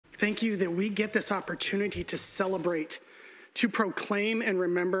Thank you that we get this opportunity to celebrate, to proclaim and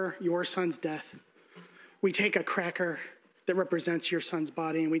remember your son's death. We take a cracker that represents your son's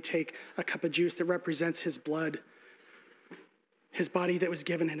body, and we take a cup of juice that represents his blood, his body that was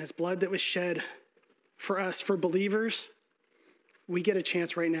given and his blood that was shed for us, for believers. We get a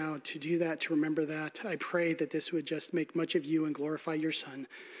chance right now to do that, to remember that. I pray that this would just make much of you and glorify your son.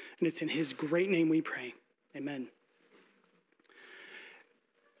 And it's in his great name we pray. Amen.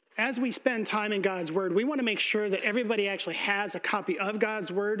 As we spend time in God's word, we want to make sure that everybody actually has a copy of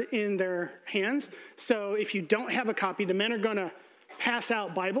God's word in their hands. So if you don't have a copy, the men are going to pass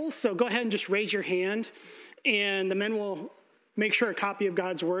out Bibles. So go ahead and just raise your hand, and the men will make sure a copy of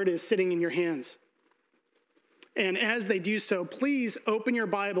God's word is sitting in your hands. And as they do so, please open your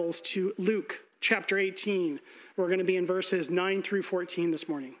Bibles to Luke chapter 18. We're going to be in verses 9 through 14 this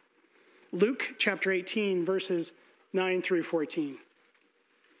morning. Luke chapter 18, verses 9 through 14.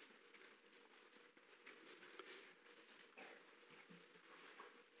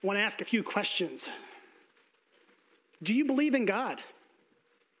 I want to ask a few questions. Do you believe in God?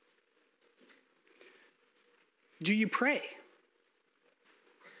 Do you pray?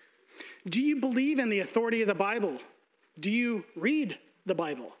 Do you believe in the authority of the Bible? Do you read the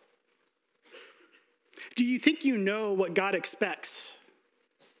Bible? Do you think you know what God expects?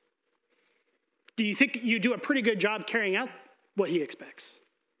 Do you think you do a pretty good job carrying out what he expects?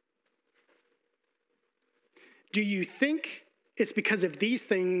 Do you think it's because of these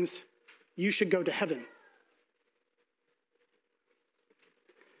things you should go to heaven?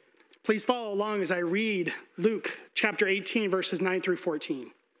 Please follow along as I read Luke chapter 18, verses 9 through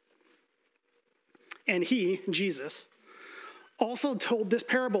 14. And he, Jesus, also told this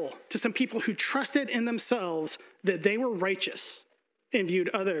parable to some people who trusted in themselves that they were righteous and viewed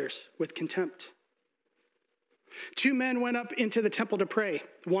others with contempt. Two men went up into the temple to pray,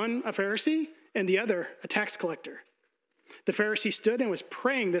 one a Pharisee and the other a tax collector. The Pharisee stood and was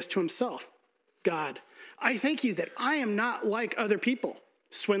praying this to himself. God, I thank you that I am not like other people,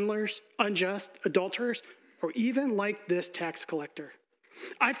 swindlers, unjust, adulterers, or even like this tax collector.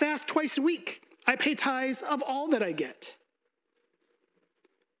 I fast twice a week. I pay tithes of all that I get.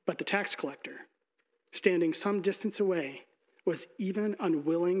 But the tax collector, standing some distance away, was even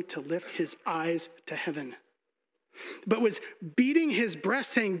unwilling to lift his eyes to heaven, but was beating his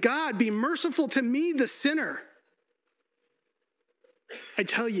breast, saying, God, be merciful to me, the sinner. I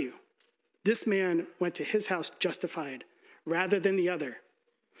tell you, this man went to his house justified rather than the other.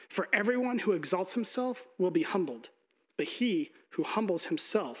 For everyone who exalts himself will be humbled, but he who humbles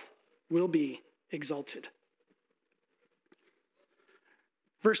himself will be exalted.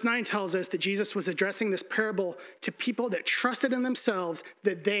 Verse 9 tells us that Jesus was addressing this parable to people that trusted in themselves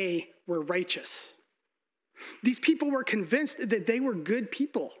that they were righteous. These people were convinced that they were good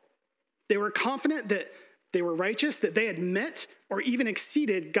people. They were confident that they were righteous, that they had met or even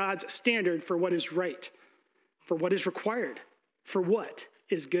exceeded God's standard for what is right, for what is required, for what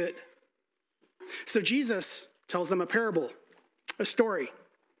is good. So Jesus tells them a parable, a story,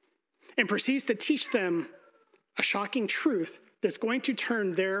 and proceeds to teach them a shocking truth that's going to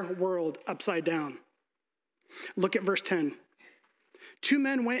turn their world upside down. Look at verse 10. Two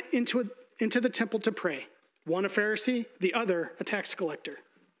men went into the temple to pray, one a Pharisee, the other a tax collector.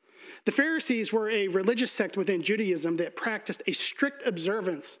 The Pharisees were a religious sect within Judaism that practiced a strict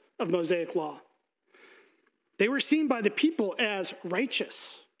observance of Mosaic law. They were seen by the people as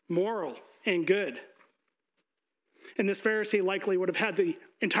righteous, moral, and good. And this Pharisee likely would have had the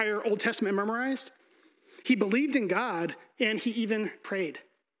entire Old Testament memorized. He believed in God, and he even prayed.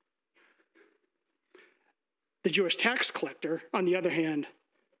 The Jewish tax collector, on the other hand,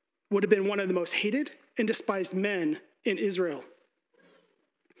 would have been one of the most hated and despised men in Israel.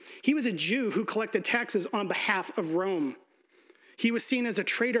 He was a Jew who collected taxes on behalf of Rome. He was seen as a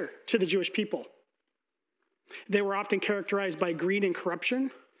traitor to the Jewish people. They were often characterized by greed and corruption,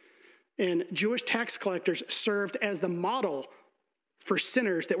 and Jewish tax collectors served as the model for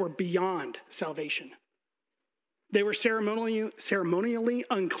sinners that were beyond salvation. They were ceremonially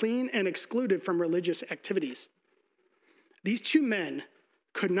unclean and excluded from religious activities. These two men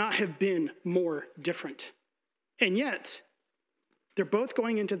could not have been more different. And yet, they're both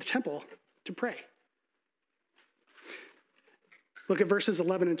going into the temple to pray. Look at verses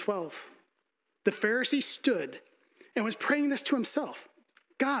 11 and 12. The Pharisee stood and was praying this to himself.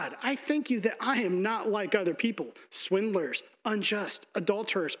 God, I thank you that I am not like other people, swindlers, unjust,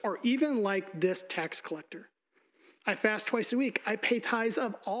 adulterers, or even like this tax collector. I fast twice a week. I pay tithes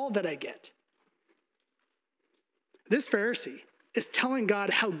of all that I get. This Pharisee is telling God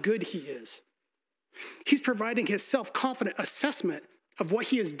how good he is. He's providing his self-confident assessment of what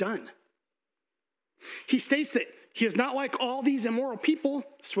he has done. He states that he is not like all these immoral people,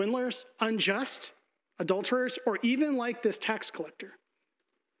 swindlers, unjust, adulterers, or even like this tax collector.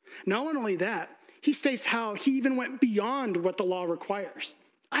 Not only that, he states how he even went beyond what the law requires.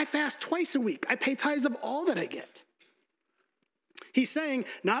 I fast twice a week. I pay tithes of all that I get. He's saying,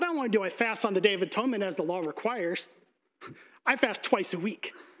 not only do I fast on the Day of Atonement as the law requires, I fast twice a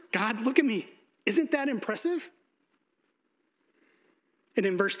week. God, look at me. Isn't that impressive? And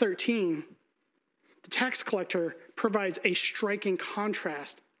in verse 13, the tax collector provides a striking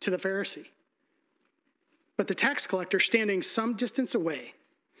contrast to the Pharisee. But the tax collector, standing some distance away,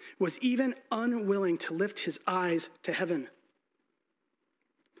 was even unwilling to lift his eyes to heaven.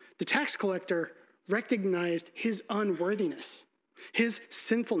 The tax collector recognized his unworthiness, his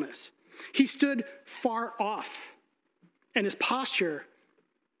sinfulness. He stood far off, and his posture,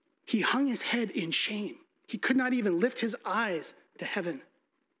 he hung his head in shame. He could not even lift his eyes to heaven.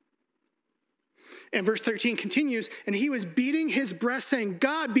 And verse 13 continues, and he was beating his breast, saying,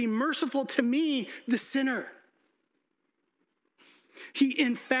 God, be merciful to me, the sinner. He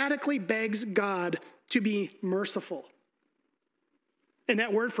emphatically begs God to be merciful. And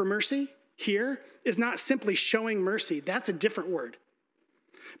that word for mercy here is not simply showing mercy. That's a different word.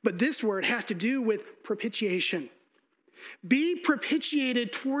 But this word has to do with propitiation. Be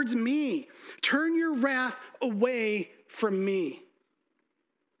propitiated towards me. Turn your wrath away from me.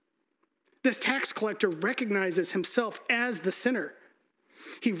 This tax collector recognizes himself as the sinner.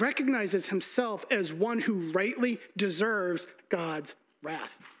 He recognizes himself as one who rightly deserves God's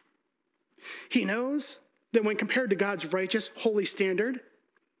wrath. He knows that when compared to God's righteous, holy standard,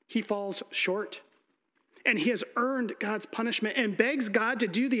 he falls short. And he has earned God's punishment and begs God to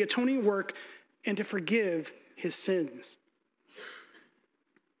do the atoning work and to forgive his sins.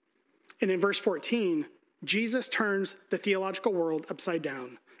 And in verse 14, Jesus turns the theological world upside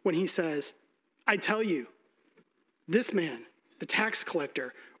down when he says, I tell you, this man, the tax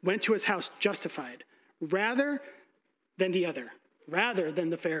collector, went to his house justified rather than the other, rather than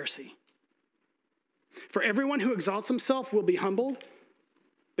the Pharisee. For everyone who exalts himself will be humbled,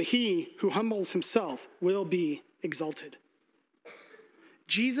 but he who humbles himself will be exalted.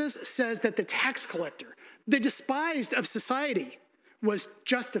 Jesus says that the tax collector, the despised of society, was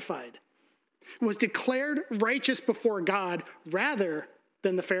justified, was declared righteous before God rather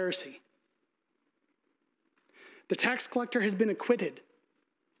than the Pharisee. The tax collector has been acquitted.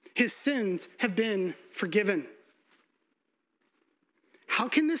 His sins have been forgiven. How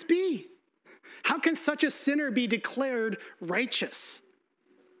can this be? How can such a sinner be declared righteous?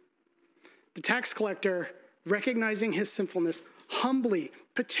 The tax collector, recognizing his sinfulness, humbly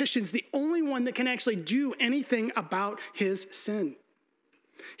petitions the only one that can actually do anything about his sin.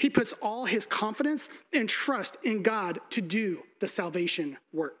 He puts all his confidence and trust in God to do the salvation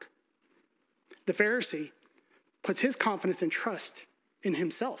work. The Pharisee puts his confidence and trust in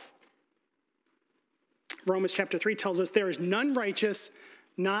himself. Romans chapter 3 tells us there is none righteous,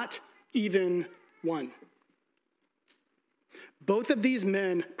 not even one. Both of these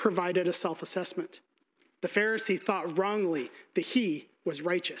men provided a self-assessment. The Pharisee thought wrongly that he was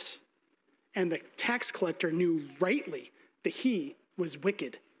righteous, and the tax collector knew rightly that he was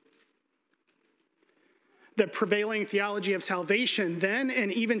wicked. The prevailing theology of salvation then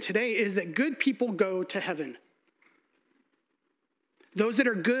and even today is that good people go to heaven. Those that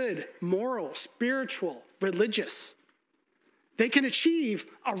are good, moral, spiritual, religious, they can achieve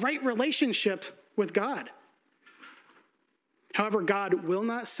a right relationship with God. However, God will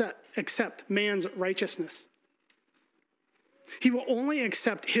not accept man's righteousness. He will only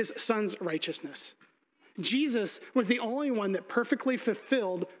accept his son's righteousness. Jesus was the only one that perfectly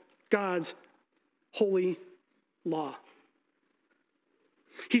fulfilled God's holy law.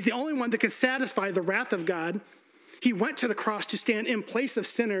 He's the only one that could satisfy the wrath of God. He went to the cross to stand in place of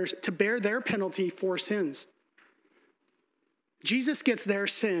sinners to bear their penalty for sins. Jesus gets their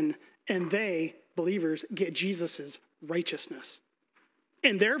sin, and they, believers, get Jesus's righteousness.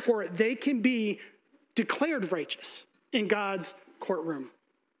 And therefore, they can be declared righteous in God's courtroom.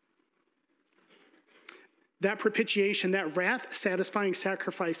 That propitiation, that wrath-satisfying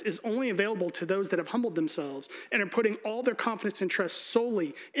sacrifice is only available to those that have humbled themselves and are putting all their confidence and trust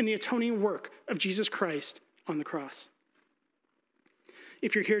solely in the atoning work of Jesus Christ on the cross.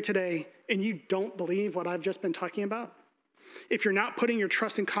 If you're here today and you don't believe what I've just been talking about, if you're not putting your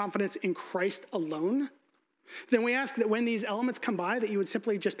trust and confidence in Christ alone, then we ask that when these elements come by, that you would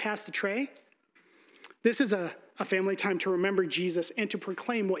simply just pass the tray. This is a family time to remember Jesus and to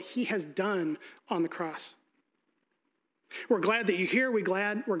proclaim what he has done on the cross. We're glad that you're here. We're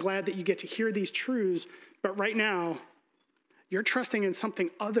glad that you get to hear these truths. But right now, you're trusting in something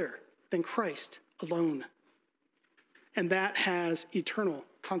other than Christ alone. And that has eternal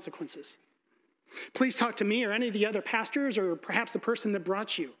consequences. Please talk to me or any of the other pastors or perhaps the person that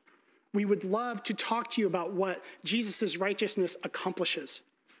brought you. We would love to talk to you about what Jesus' righteousness accomplishes.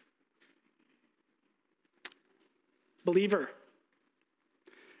 Believer,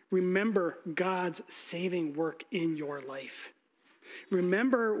 remember God's saving work in your life.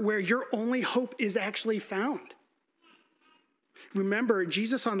 Remember where your only hope is actually found. Remember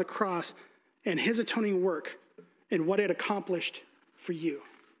Jesus on the cross and his atoning work and what it accomplished for you.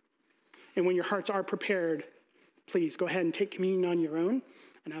 And when your hearts are prepared, please go ahead and take communion on your own,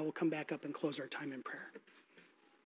 and I will come back up and close our time in prayer.